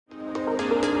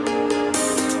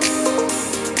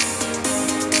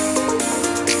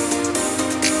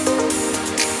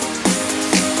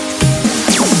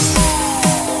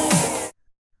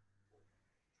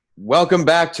Welcome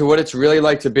back to What It's Really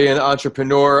Like to Be an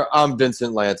Entrepreneur. I'm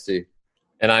Vincent Lancey.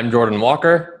 And I'm Jordan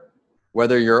Walker.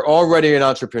 Whether you're already an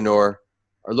entrepreneur,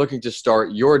 are looking to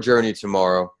start your journey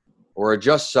tomorrow, or are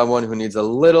just someone who needs a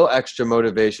little extra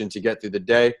motivation to get through the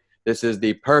day, this is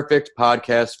the perfect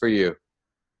podcast for you.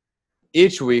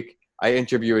 Each week, I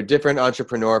interview a different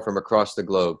entrepreneur from across the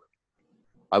globe.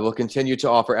 I will continue to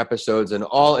offer episodes in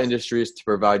all industries to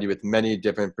provide you with many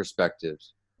different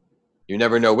perspectives. You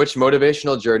never know which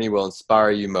motivational journey will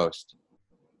inspire you most.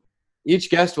 Each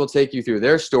guest will take you through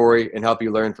their story and help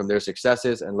you learn from their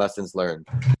successes and lessons learned.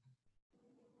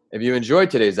 If you enjoyed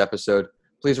today's episode,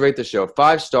 please rate the show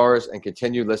 5 stars and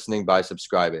continue listening by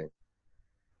subscribing.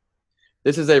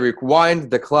 This is a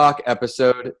Rewind the Clock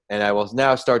episode, and I will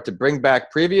now start to bring back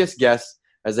previous guests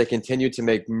as they continue to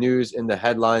make news in the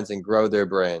headlines and grow their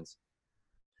brands.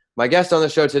 My guest on the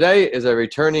show today is a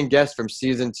returning guest from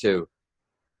Season 2.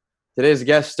 Today's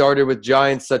guest started with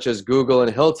giants such as Google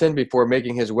and Hilton before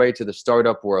making his way to the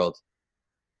startup world.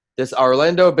 This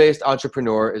Orlando-based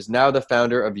entrepreneur is now the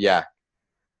founder of Yak.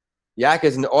 Yak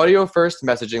is an audio-first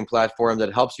messaging platform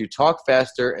that helps you talk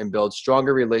faster and build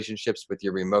stronger relationships with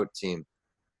your remote team.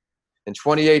 In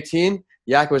 2018,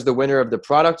 Yak was the winner of the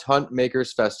Product Hunt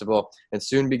Makers Festival and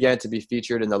soon began to be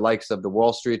featured in the likes of the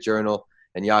Wall Street Journal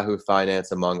and Yahoo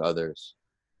Finance, among others.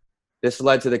 This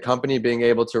led to the company being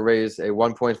able to raise a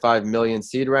 $1.5 million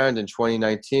seed round in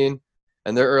 2019,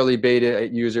 and their early beta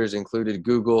users included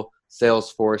Google,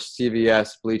 Salesforce,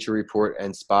 CVS, Bleacher Report,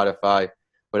 and Spotify,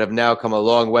 but have now come a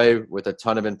long way with a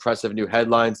ton of impressive new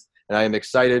headlines, and I am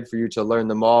excited for you to learn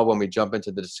them all when we jump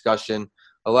into the discussion.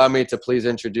 Allow me to please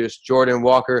introduce Jordan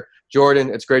Walker. Jordan,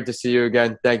 it's great to see you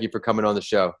again. Thank you for coming on the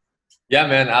show. Yeah,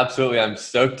 man, absolutely. I'm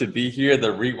stoked to be here.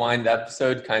 The Rewind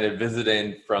episode, kind of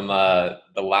visiting from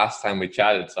the last time we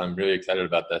chatted, so I'm really excited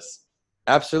about this.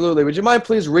 Absolutely. Would you mind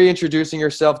please reintroducing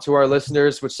yourself to our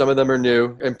listeners, which some of them are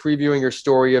new, and previewing your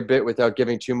story a bit without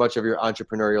giving too much of your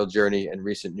entrepreneurial journey and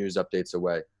recent news updates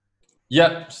away?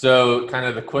 Yep. So kind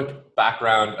of the quick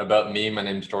background about me. My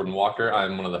name is Jordan Walker.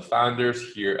 I'm one of the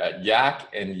founders here at Yak.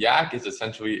 And Yak is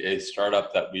essentially a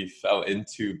startup that we fell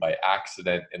into by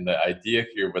accident. And the idea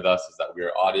here with us is that we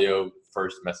are audio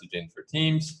first messaging for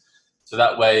teams. So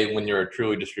that way, when you're a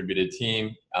truly distributed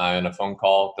team and a phone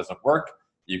call doesn't work,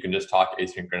 you can just talk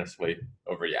asynchronously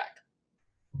over Yak.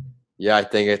 Yeah, I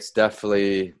think it's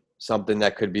definitely something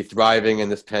that could be thriving in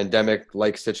this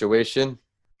pandemic-like situation.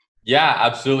 Yeah,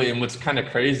 absolutely. And what's kind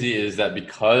of crazy is that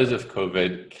because of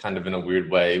COVID, kind of in a weird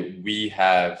way, we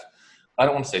have, I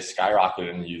don't want to say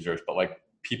skyrocketed in users, but like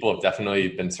people have definitely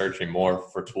been searching more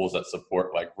for tools that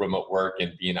support like remote work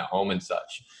and being at home and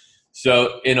such.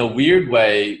 So in a weird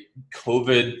way,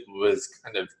 COVID was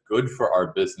kind of good for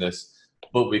our business,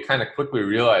 but we kind of quickly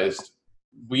realized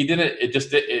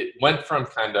it went from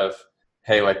kind of,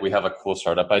 hey, like we have a cool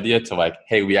startup idea to like,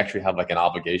 hey, we actually have like an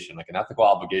obligation, like an ethical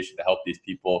obligation to help these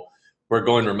people who are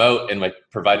going remote and like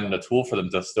providing a tool for them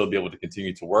to still be able to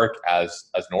continue to work as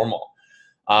normal.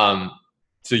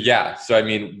 So I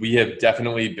mean, we have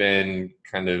definitely been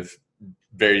kind of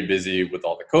very busy with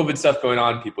all the COVID stuff going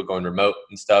on, people going remote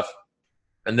and stuff.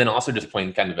 And then also just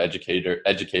playing kind of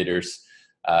educators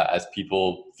as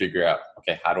people figure out,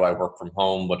 okay, how do I work from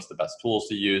home? What's the best tools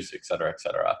to use, et cetera, et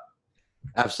cetera.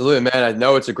 Absolutely, man. I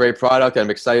know it's a great product. I'm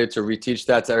excited to reteach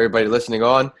that to everybody listening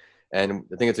on. And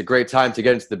I think it's a great time to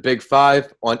get into the Big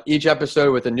Five. On each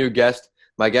episode with a new guest,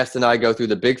 my guest and I go through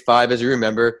the Big Five, as you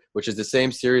remember, which is the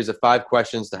same series of 5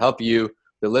 questions to help you,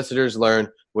 the listeners, learn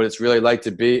what it's really like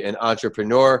to be an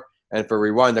entrepreneur. And for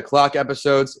Rewind the Clock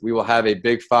episodes, we will have a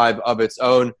Big Five of its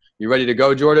own. You ready to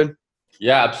go, Jordan?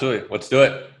 Yeah, absolutely. Let's do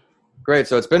it. Great.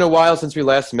 So it's been a while since we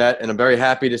last met, and I'm very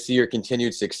happy to see your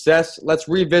continued success. Let's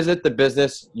revisit the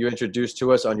business you introduced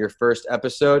to us on your first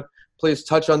episode. Please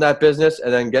touch on that business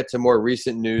and then get to more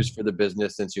recent news for the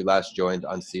business since you last joined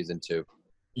on Season 2.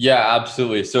 Yeah,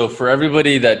 absolutely. So for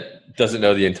everybody that doesn't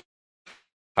know the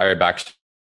entire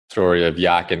backstory of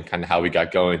Yak and kind of how we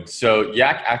got going. So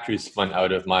Yak actually spun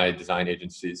out of my design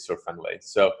agency, So Friendly.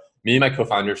 So me and my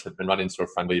co-founders have been running So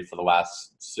Friendly for the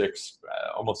last 6,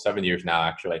 almost 7 years now,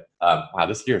 actually. Wow,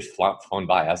 this year's flown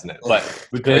by, hasn't it? But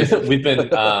we've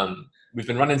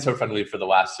been running So Friendly for the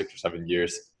last 6 or 7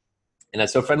 years. And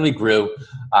as So Friendly grew,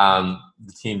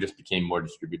 the team just became more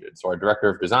distributed. So our director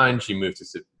of design, she moved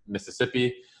to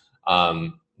Mississippi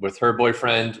with her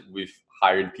boyfriend. We've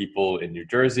hired people in New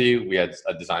Jersey. We had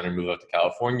a designer move out to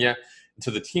California. And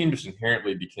so the team just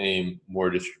inherently became more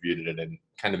distributed. And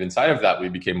kind of inside of that, we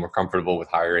became more comfortable with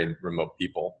hiring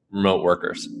remote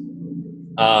workers.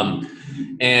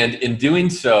 And in doing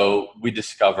so, we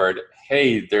discovered,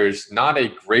 hey, there's not a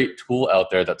great tool out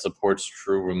there that supports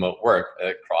true remote work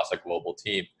across a global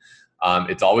team.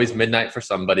 It's always midnight for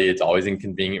somebody. It's always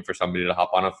inconvenient for somebody to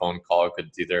hop on a phone call.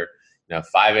 It's either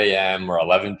 5 a.m. or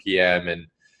 11 p.m. And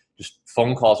just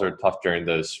phone calls are tough during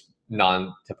those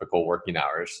non-typical working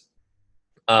hours.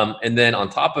 And then on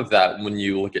top of that, when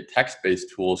you look at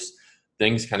text-based tools,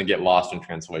 things kind of get lost in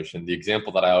translation. The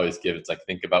example that I always give, it's like,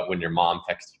 think about when your mom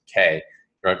texts you K.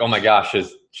 You're like, oh my gosh,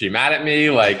 is she mad at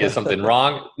me? Like, is something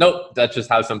wrong? Nope, that's just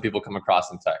how some people come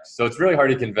across in text. So it's really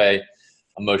hard to convey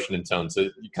emotion and tone. So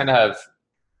you kind of have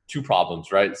two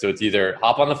problems, right? So it's either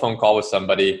hop on the phone call with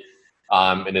somebody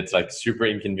and it's like super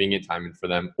inconvenient timing for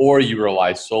them, or you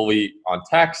rely solely on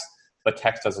text, but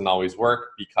text doesn't always work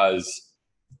because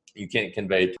you can't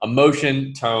convey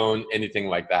emotion, tone, anything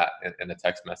like that in a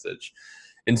text message.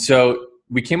 And so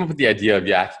we came up with the idea of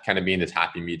Yak kind of being this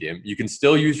happy medium. You can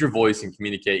still use your voice and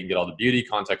communicate and get all the beauty,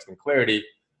 context, and clarity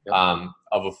of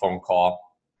a phone call.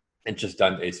 It's just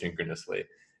done asynchronously.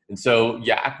 And so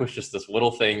Yak was just this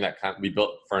little thing that we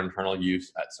built for internal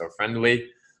use at So Friendly.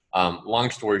 Long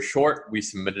story short, we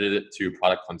submitted it to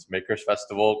Product Hunt Makers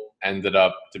Festival. Ended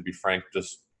up, to be frank,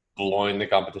 just blowing the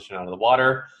competition out of the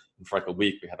water. And for like a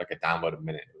week, we had like a download a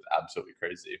minute. It was absolutely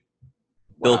crazy.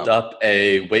 Wow. Built up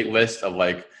a wait list of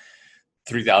like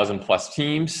 3,000 plus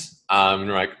teams. And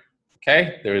we're like,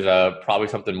 okay, there's probably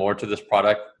something more to this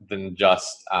product than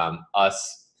just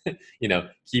us,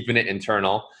 keeping it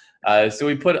internal. So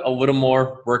we put a little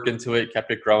more work into it, kept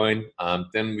it growing.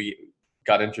 Then we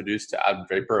got introduced to Adam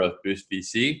Draper of Boost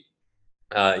VC.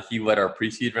 He led our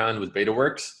pre-seed round with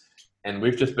BetaWorks, and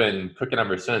we've just been cooking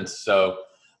ever since. So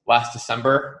last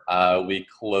December, we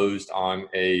closed on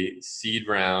a seed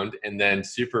round, and then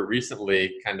super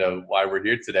recently, kind of why we're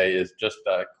here today, is just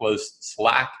closed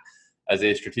Slack as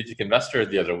a strategic investor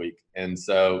the other week. And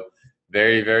so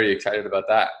very, very excited about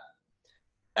that.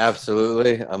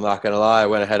 Absolutely. I'm not going to lie. I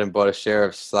went ahead and bought a share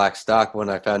of Slack stock when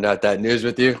I found out that news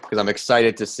with you, because I'm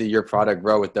excited to see your product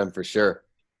grow with them for sure.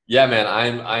 Yeah, man,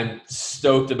 I'm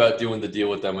stoked about doing the deal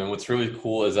with them. And what's really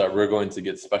cool is that we're going to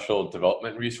get special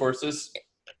development resources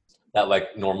that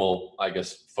like normal, I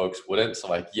guess, folks wouldn't. So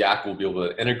like Yak will be able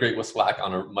to integrate with Slack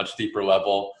on a much deeper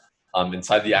level.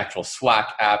 Inside the actual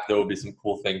Slack app, there will be some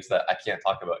cool things that I can't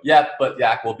talk about yet, but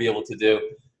Yak will be able to do.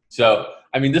 So,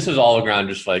 I mean, this is all around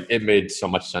just like, it made so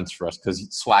much sense for us because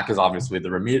Slack is obviously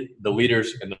the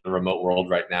leaders in the remote world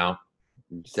right now.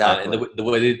 Exactly. And the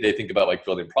way they think about like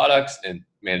building products and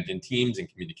managing teams and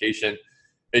communication,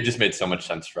 it just made so much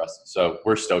sense for us. So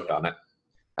we're stoked on it.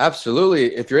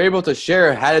 Absolutely. If you're able to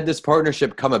share, how did this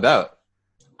partnership come about?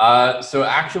 So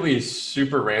actually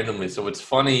super randomly. So what's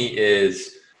funny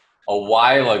is a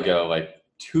while ago, like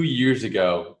 2 years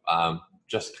ago,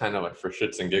 just kind of like for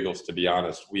shits and giggles, to be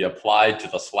honest, we applied to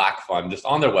the Slack fund just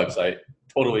on their website,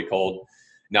 totally cold,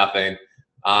 nothing.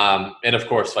 And of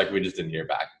course, like we just didn't hear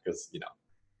back because,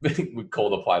 we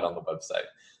cold applied on the website.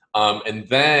 And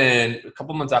then a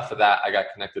couple months after that, I got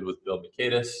connected with Bill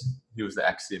Michaudis. He was the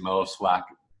ex-CMO of Slack,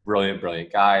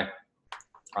 brilliant guy.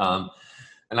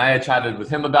 And I had chatted with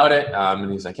him about it. And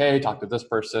he's like, hey, talk to this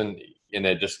person. And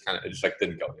it just like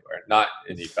didn't go anywhere. Not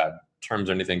any bad terms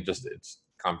or anything, just it's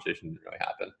conversation didn't really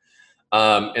happen.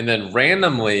 And then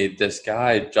randomly, this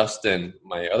guy, Justin,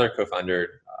 my other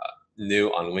co-founder, knew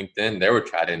on LinkedIn, they were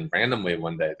chatting randomly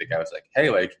one day. The guy was like,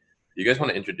 hey, like, you guys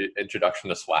want to introduction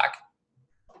to Slack?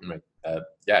 I'm like,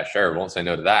 yeah, sure. Won't say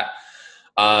no to that.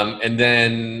 And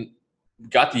then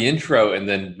got the intro, and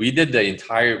then we did the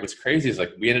entire, what's crazy is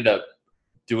like, we ended up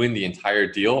doing the entire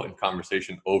deal and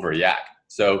conversation over Yak.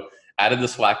 So added the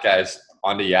Slack guys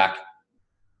onto Yak,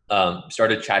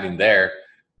 started chatting there.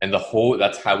 And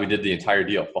that's how we did the entire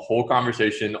deal. The whole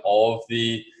conversation, all of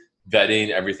the vetting,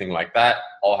 everything like that,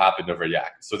 all happened over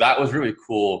Yak. So that was really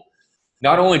cool.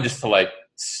 Not only just to like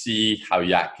see how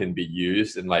Yak can be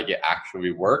used and like it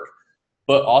actually work,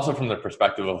 but also from the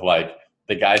perspective of like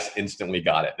the guys instantly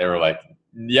got it. They were like,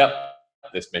 yep,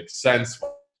 this makes sense.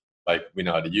 Like we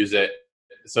know how to use it.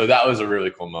 So that was a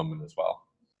really cool moment as well.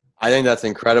 I think that's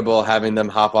incredible having them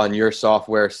hop on your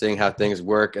software, seeing how things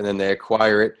work, and then they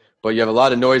acquire it. But you have a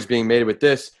lot of noise being made with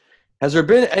this. Has there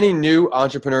been any new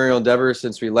entrepreneurial endeavors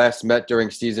since we last met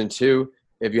during season 2?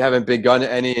 If you haven't begun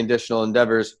any additional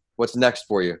endeavors, what's next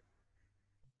for you?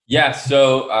 Yeah,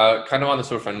 so kind of on the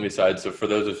So Friendly side. So for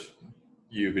those of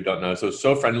you who don't know,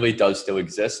 So Friendly does still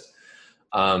exist.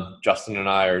 Justin and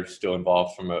I are still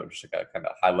involved from just like a kind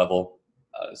of high level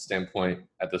standpoint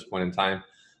at this point in time.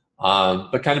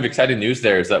 But kind of exciting news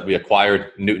there is that we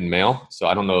acquired Newton Mail. So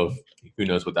I don't know who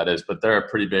knows what that is, but they're a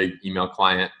pretty big email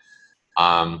client.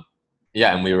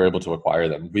 Yeah, and we were able to acquire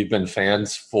them. We've been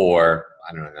fans for,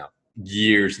 I don't know,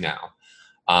 years now.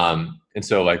 And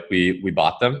so like we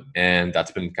bought them, and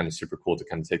that's been kind of super cool to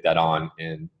kind of take that on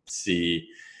and see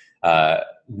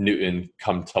Newton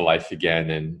come to life again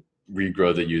and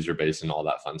regrow the user base and all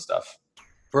that fun stuff.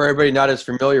 For everybody not as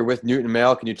familiar with Newton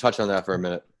Mail, can you touch on that for a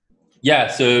minute? Yeah,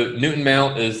 so Newton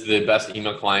Mail is the best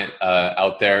email client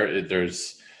out there.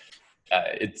 It's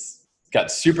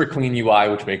got super clean UI,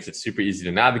 which makes it super easy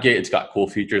to navigate. It's got cool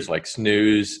features like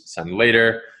snooze, send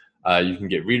later. You can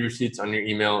get read receipts on your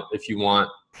email if you want.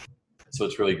 So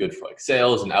it's really good for like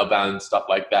sales and outbound stuff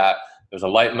like that. There's a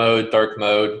light mode, dark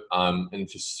mode, and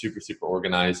it's just super, super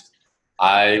organized.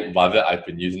 I love it. I've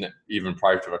been using it even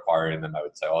prior to acquiring them. I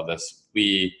would say all this.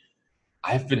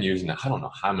 I've been using it, I don't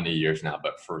know how many years now,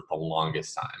 but for the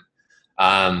longest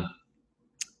time.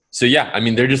 So yeah, I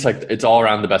mean, they're just like, it's all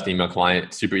around the best email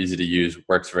client, super easy to use,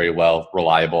 works very well,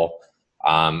 reliable,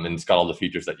 and it's got all the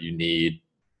features that you need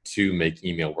to make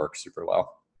email work super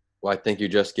well. Well, I think you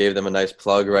just gave them a nice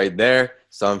plug right there,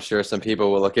 so I'm sure some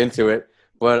people will look into it.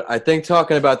 But I think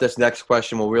talking about this next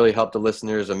question will really help the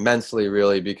listeners immensely,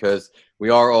 really, because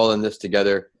we are all in this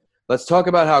together. Let's talk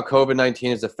about how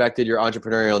COVID-19 has affected your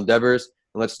entrepreneurial endeavors,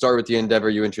 and let's start with the endeavor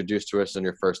you introduced to us in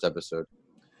your first episode.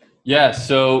 Yeah,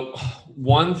 so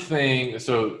one thing,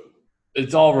 so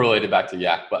it's all related back to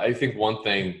Yak, but I think one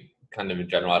thing kind of in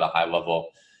general at a high level,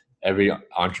 every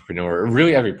entrepreneur,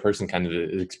 really every person kind of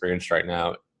is experienced right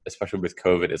now, especially with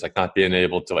COVID, is like not being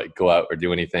able to like go out or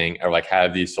do anything or like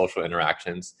have these social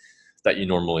interactions that you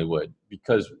normally would.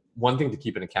 Because one thing to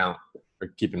keep in account or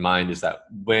keep in mind is that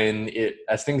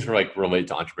as things are like relate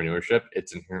to entrepreneurship,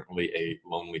 it's inherently a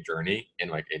lonely journey in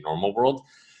like a normal world.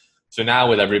 So now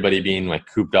with everybody being like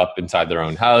cooped up inside their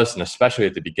own house, and especially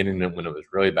at the beginning when it was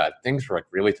really bad, things were like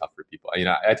really tough for people. You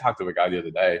know, I talked to a guy the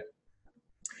other day.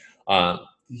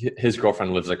 His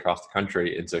girlfriend lives across the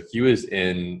country, and so he lives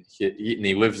in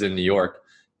New York.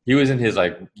 He was in his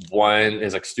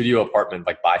studio apartment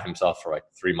like by himself for like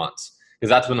 3 months, because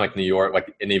that's when like New York,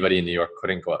 like anybody in New York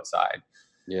couldn't go outside.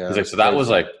 Yeah. He's like, so that was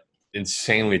like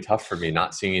insanely tough for me,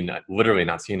 literally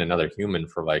not seeing another human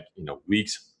for like, you know,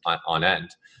 weeks on end.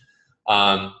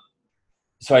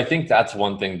 So I think that's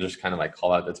one thing to just kind of like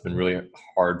call out that's been really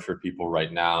hard for people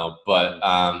right now. But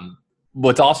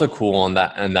what's also cool on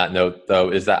that note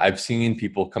though is that I've seen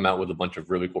people come out with a bunch of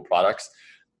really cool products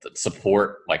that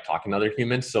support like talking to other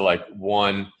humans. So like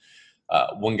one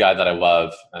guy that I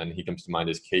love and he comes to mind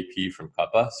is KP from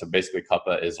Cuppa. So basically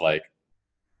Cuppa is like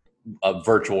a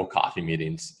virtual coffee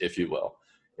meetings, if you will.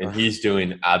 And he's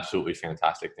doing absolutely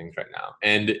fantastic things right now.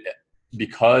 And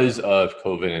because of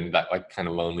COVID and that like kind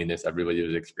of loneliness everybody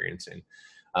was experiencing,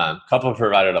 Cuppa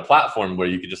provided a platform where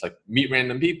you could just like meet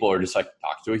random people or just like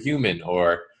talk to a human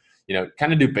or, you know,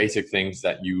 kind of do basic things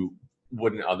that you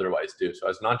wouldn't otherwise do. So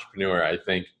as an entrepreneur, I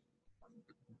think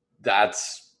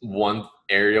that's one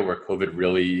area where COVID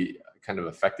really kind of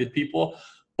affected people.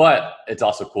 But it's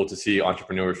also cool to see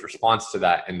entrepreneurs' response to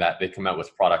that, and that they come out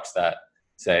with products that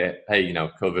say, hey, you know,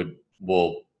 COVID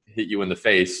will hit you in the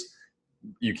face.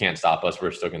 You can't stop us. We're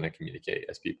still going to communicate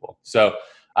as people. So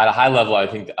at a high level, I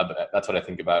think that's what I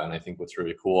think about. And I think what's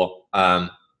really cool. And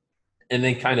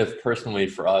then kind of personally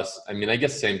for us, I mean, I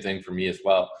guess same thing for me as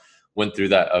well. Went through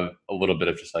that a little bit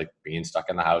of just like being stuck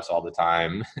in the house all the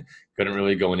time. Couldn't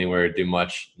really go anywhere, do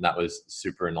much. And that was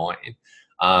super annoying.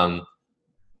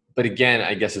 But again,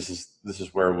 I guess this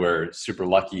is where we're super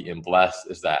lucky and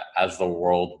blessed, is that as the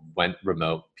world went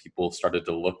remote, people started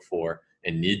to look for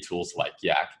and need tools like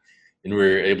Yak. And we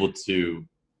were able to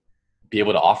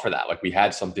offer that. Like we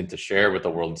had something to share with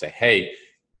the world and say, hey,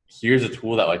 here's a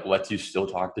tool that like lets you still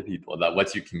talk to people, that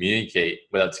lets you communicate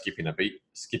without skipping a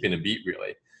beat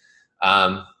really.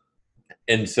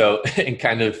 And so, and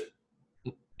kind of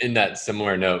in that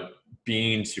similar note,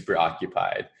 being super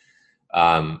occupied,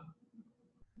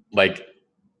 like,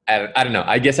 I don't know,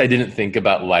 I guess I didn't think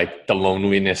about like the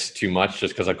loneliness too much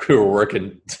just because like we were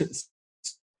working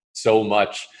so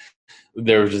much.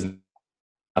 There was just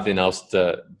nothing else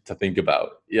to think about.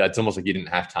 Yeah, it's almost like you didn't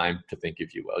have time to think,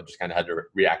 if you will. Just kind of had to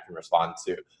react and respond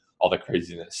to all the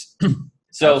craziness.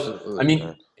 So, absolutely. I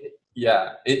mean,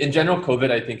 yeah, in general,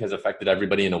 COVID, I think, has affected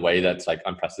everybody in a way that's like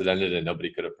unprecedented and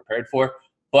nobody could have prepared for.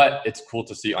 But it's cool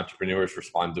to see entrepreneurs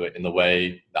respond to it in the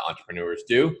way that entrepreneurs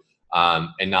do,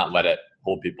 and not let it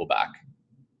hold people back.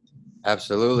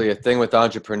 Absolutely. A thing with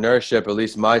entrepreneurship, at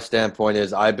least my standpoint,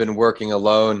 is I've been working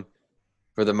alone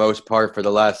for the most part for the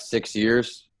last 6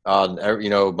 years. You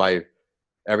know,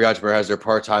 every entrepreneur has their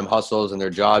part-time hustles and their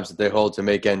jobs that they hold to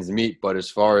make ends meet. But as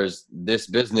far as this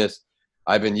business,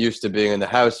 I've been used to being in the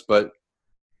house, but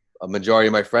a majority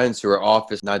of my friends who are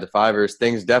office 9 to 5ers,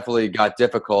 things definitely got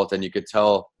difficult, and you could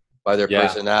tell by their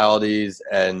personalities.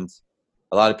 And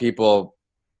a lot of people,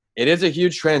 it is a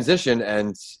huge transition,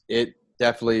 and it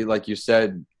definitely, like you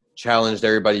said, challenged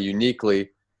everybody uniquely.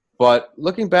 But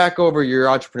looking back over your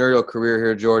entrepreneurial career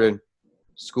here, Jordan,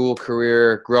 school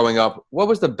career, growing up, what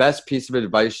was the best piece of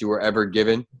advice you were ever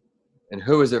given, and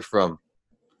who is it from?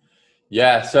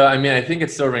 Yeah. So, I mean, I think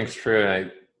it still rings true. And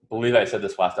I believe I said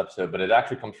this last episode, but it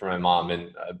actually comes from my mom.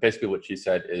 And basically what she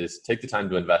said is take the time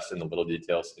to invest in the little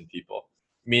details in people.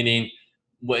 Meaning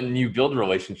when you build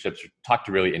relationships or talk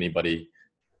to really anybody,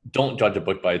 don't judge a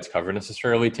book by its cover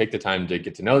necessarily. Take the time to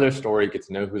get to know their story, get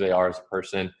to know who they are as a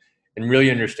person, and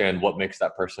really understand what makes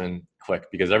that person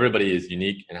click, because everybody is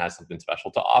unique and has something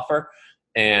special to offer.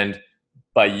 And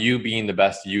by you being the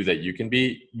best you that you can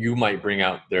be, you might bring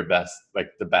out their best,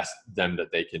 like the best them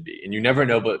that they can be. And you never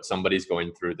know what somebody's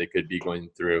going through. They could be going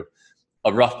through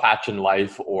a rough patch in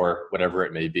life or whatever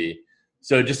it may be.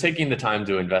 So just taking the time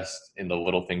to invest in the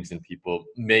little things in people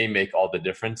may make all the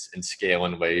difference and scale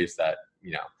in ways that,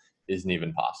 isn't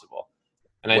even possible.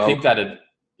 And I think that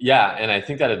and I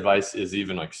think that advice is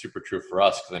even like super true for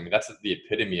us. Cause I mean, that's the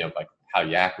epitome of like how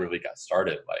Yak really got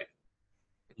started. Like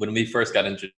when we first got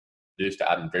introduced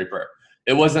to Adam Draper,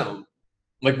 it wasn't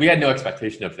like we had no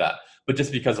expectation of that, but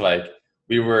just because like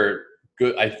we were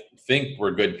good, I think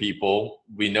we're good people.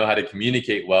 We know how to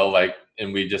communicate well, like,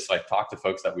 and we just like talk to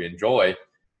folks that we enjoy.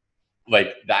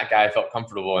 Like that guy felt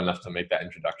comfortable enough to make that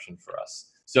introduction for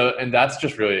us. So, and that's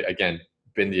just really, again,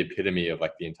 been the epitome of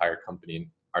like the entire company and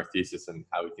our thesis and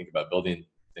how we think about building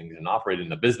things and operating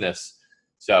the business.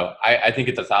 So I think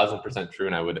it's 1,000% true.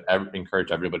 And I would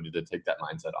encourage everybody to take that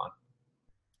mindset on.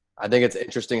 I think it's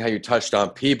interesting how you touched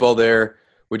on people there.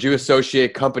 Would you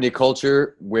associate company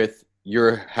culture with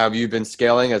have you been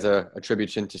scaling as a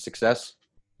attribution to success?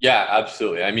 Yeah,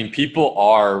 absolutely. I mean, people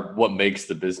are what makes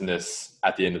the business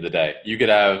at the end of the day. You could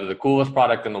have the coolest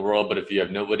product in the world, but if you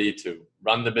have nobody to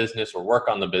run the business or work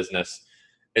on the business,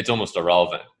 it's almost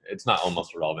irrelevant. It's not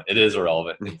almost irrelevant. It is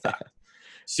irrelevant, in fact.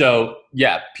 So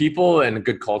yeah, people and a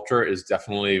good culture is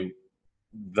definitely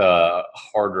the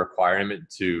hard requirement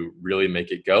to really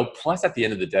make it go. Plus, at the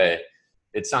end of the day,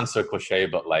 it sounds so cliche,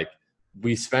 but like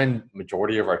we spend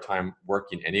majority of our time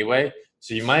working anyway.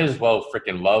 So you might as well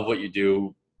freaking love what you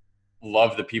do,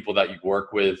 love the people that you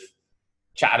work with,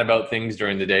 chat about things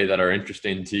during the day that are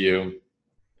interesting to you,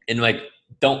 and like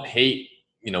don't hate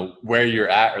where you're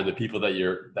at or the people that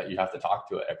you have to talk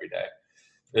to every day.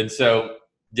 And so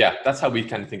yeah, that's how we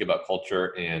kind of think about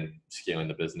culture and scaling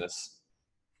the business.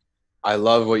 I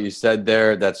love what you said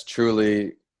there. That's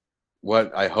truly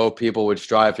what I hope people would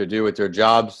strive to do with their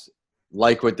jobs,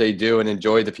 like what they do and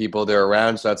enjoy the people they're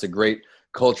around. So that's a great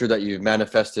culture that you've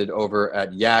manifested over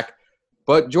at Yak.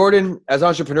 But Jordan, as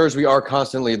entrepreneurs, we are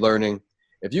constantly learning.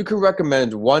 If you could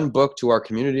recommend one book to our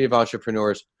community of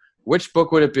entrepreneurs, which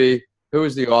book would it be? Who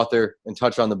is the author? And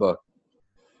touch on the book.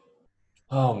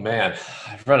 Oh man,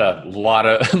 I've read a lot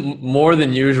of more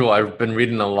than usual. I've been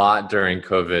reading a lot during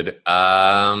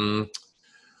COVID.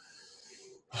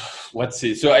 Let's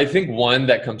see. So I think one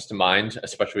that comes to mind,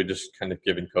 especially just kind of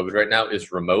given COVID right now,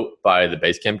 is Remote by the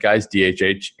Basecamp guys,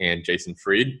 DHH and Jason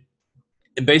Fried.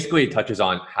 It basically touches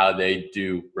on how they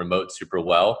do remote super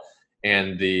well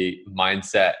and the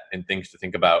mindset and things to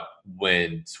think about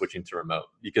when switching to remote.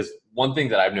 Because one thing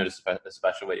that I've noticed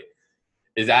especially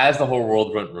is as the whole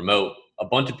world went remote, a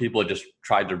bunch of people just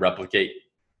tried to replicate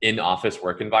in-office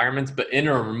work environments, but in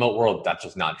a remote world, that's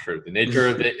just not true. The nature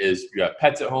of it is you have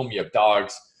pets at home, you have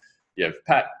dogs, you have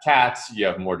cats, you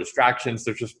have more distractions.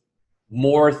 There's just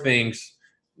more things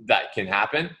that can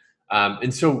happen.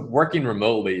 And so working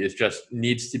remotely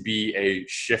needs to be a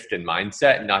shift in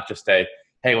mindset, not just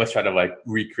hey, let's try to like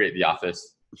recreate the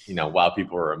office, while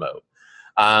people are remote.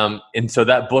 And so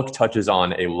that book touches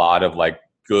on a lot of like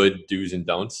good do's and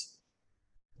don'ts.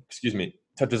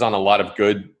 Touches on a lot of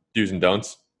good do's and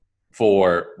don'ts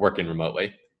for working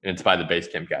remotely. And it's by the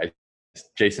Basecamp guys,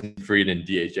 Jason Fried and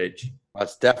DHH.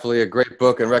 That's definitely a great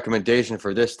book and recommendation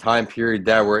for this time period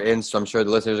that we're in. So I'm sure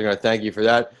the listeners are going to thank you for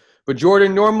that. But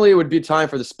Jordan, normally it would be time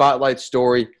for the spotlight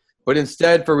story, but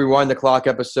instead for Rewind the Clock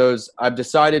episodes, I've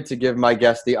decided to give my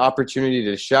guests the opportunity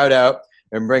to shout out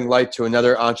and bring light to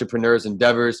another entrepreneur's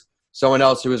endeavors, someone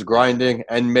else who is grinding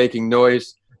and making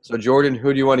noise. So Jordan,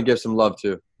 who do you want to give some love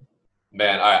to?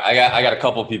 Man, all right, I got a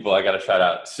couple of people I got to shout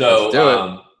out. So let's do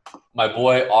it. My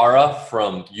boy Ara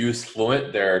from Use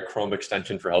Fluent, their Chrome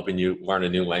extension for helping you learn a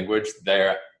new language.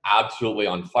 They're absolutely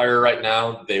on fire right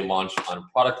now. They launched on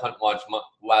Product Hunt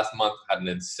last month, had an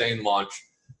insane launch.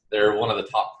 They're one of the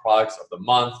top products of the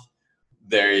month.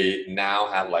 They now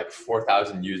have like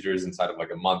 4,000 users inside of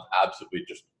like a month. Absolutely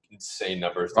just insane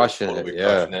numbers. Crushing Totally it, yeah.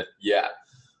 crushing it. Yeah.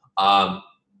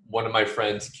 One of my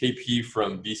friends, KP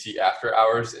from VC After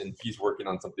Hours, and he's working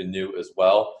on something new as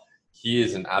well. He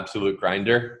is an absolute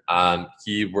grinder.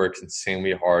 He works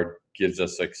insanely hard, gives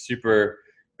us like super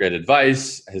great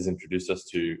advice, has introduced us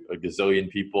to a gazillion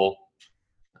people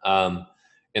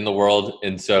in the world.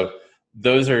 And so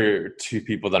those are two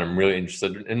people that I'm really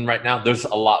interested in right now. There's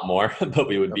a lot more, but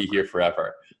we would be here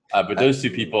forever. But those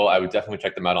two people, I would definitely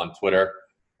check them out on Twitter.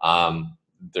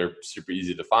 They're super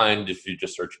easy to find. If you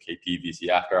just search KP VC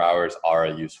After Hours,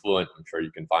 RIU's Fluent, I'm sure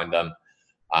you can find them.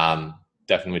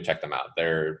 Definitely check them out.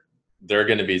 They're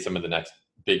going to be some of the next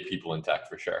big people in tech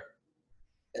for sure.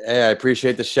 Hey, I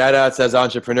appreciate the shout outs as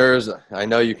entrepreneurs. I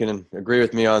know you can agree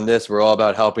with me on this. We're all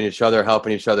about helping each other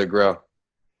grow.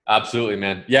 Absolutely,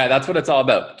 man. Yeah, that's what it's all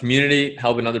about. Community,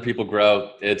 helping other people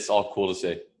grow. It's all cool to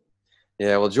see.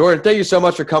 Yeah, well, Jordan, thank you so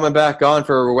much for coming back on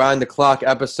for a Rewind the Clock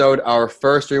episode, our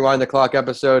first Rewind the Clock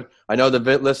episode. I know the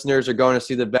listeners are going to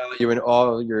see the value in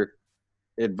all your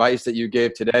advice that you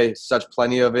gave today, such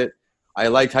plenty of it. I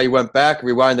liked how you went back,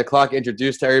 rewind the clock,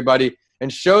 introduced to everybody,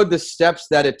 and showed the steps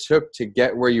that it took to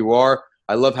get where you are.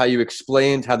 I love how you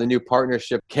explained how the new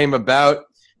partnership came about,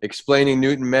 explaining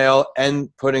Newton Mail and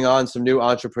putting on some new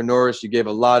entrepreneurs. You gave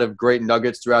a lot of great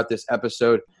nuggets throughout this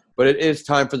episode, but it is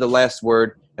time for the last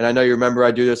word. And I know you remember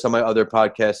I do this on my other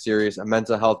podcast series, A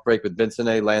Mental Health Break with Vincent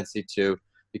A. Lancy too,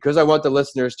 because I want the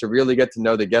listeners to really get to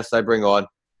know the guests I bring on.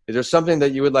 Is there something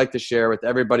that you would like to share with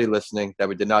everybody listening that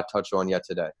we did not touch on yet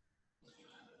today?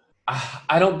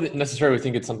 I don't necessarily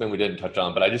think it's something we didn't touch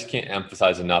on, but I just can't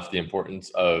emphasize enough the importance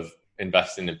of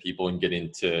investing in people and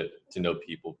getting to know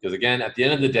people. Because again, at the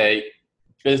end of the day,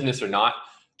 business or not,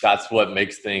 that's what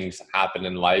makes things happen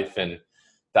in life. And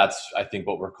that's, I think,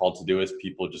 what we're called to do as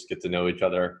people, just get to know each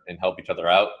other and help each other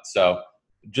out. So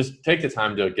just take the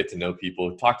time to get to know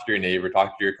people, talk to your neighbor,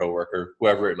 talk to your coworker,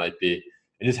 whoever it might be,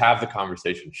 and just have the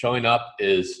conversation. Showing up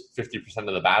is 50%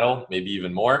 of the battle, maybe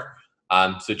even more.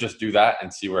 So just do that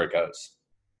and see where it goes.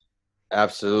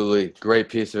 Absolutely. Great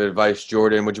piece of advice,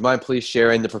 Jordan. Would you mind please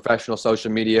sharing the professional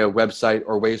social media website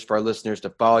or ways for our listeners to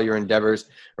follow your endeavors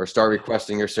or start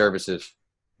requesting your services?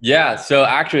 Yeah. So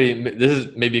actually, this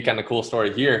is maybe a kind of cool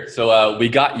story here. So we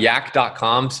got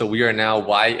yak.com. So we are now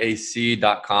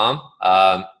yac.com.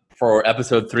 For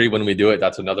episode 3, when we do it,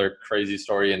 that's another crazy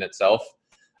story in itself.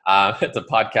 It's a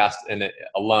podcast in it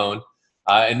alone.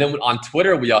 And then on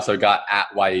Twitter, we also got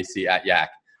 @YAC, @YAC.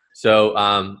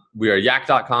 So we are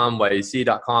yak.com,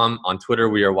 yac.com. On Twitter,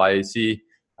 we are YAC,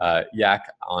 YAC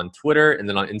on Twitter. And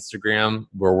then on Instagram,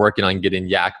 we're working on getting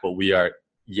YAC, but we are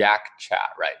YAC Chat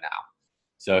right now.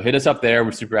 So hit us up there.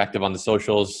 We're super active on the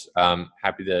socials.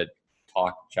 Happy to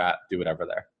talk, chat, do whatever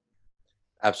there.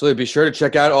 Absolutely. Be sure to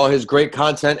check out all his great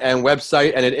content and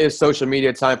website. And it is social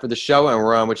media time for the show, and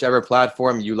we're on whichever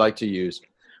platform you like to use.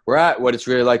 We're at What It's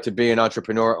Really Like to Be an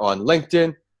Entrepreneur on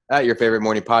LinkedIn, at Your Favorite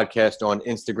Morning Podcast on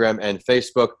Instagram and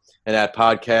Facebook, and at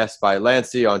Podcast by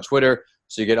Lancy on Twitter,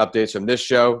 so you get updates from this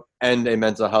show and A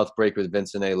Mental Health Break with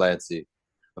Vincent A. Lancy.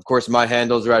 Of course, my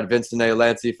handles are at Vincent A.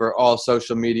 Lancy for all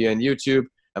social media and YouTube,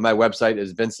 and my website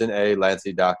is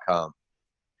vincentalancy.com.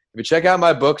 If you check out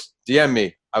my books, DM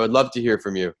me. I would love to hear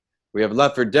from you. We have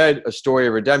Left for Dead, A Story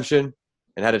of Redemption,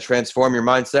 and How to Transform Your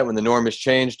Mindset When the Norm is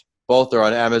Changed. Both are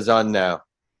on Amazon now.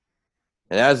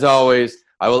 And as always,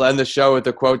 I will end the show with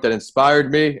a quote that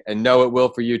inspired me, and know it will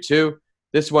for you too.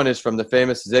 This one is from the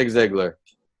famous Zig Ziglar.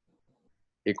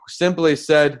 He simply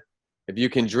said, if you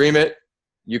can dream it,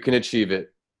 you can achieve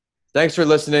it. Thanks for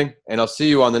listening, and I'll see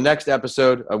you on the next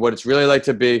episode of What It's Really Like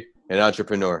to Be an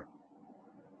Entrepreneur.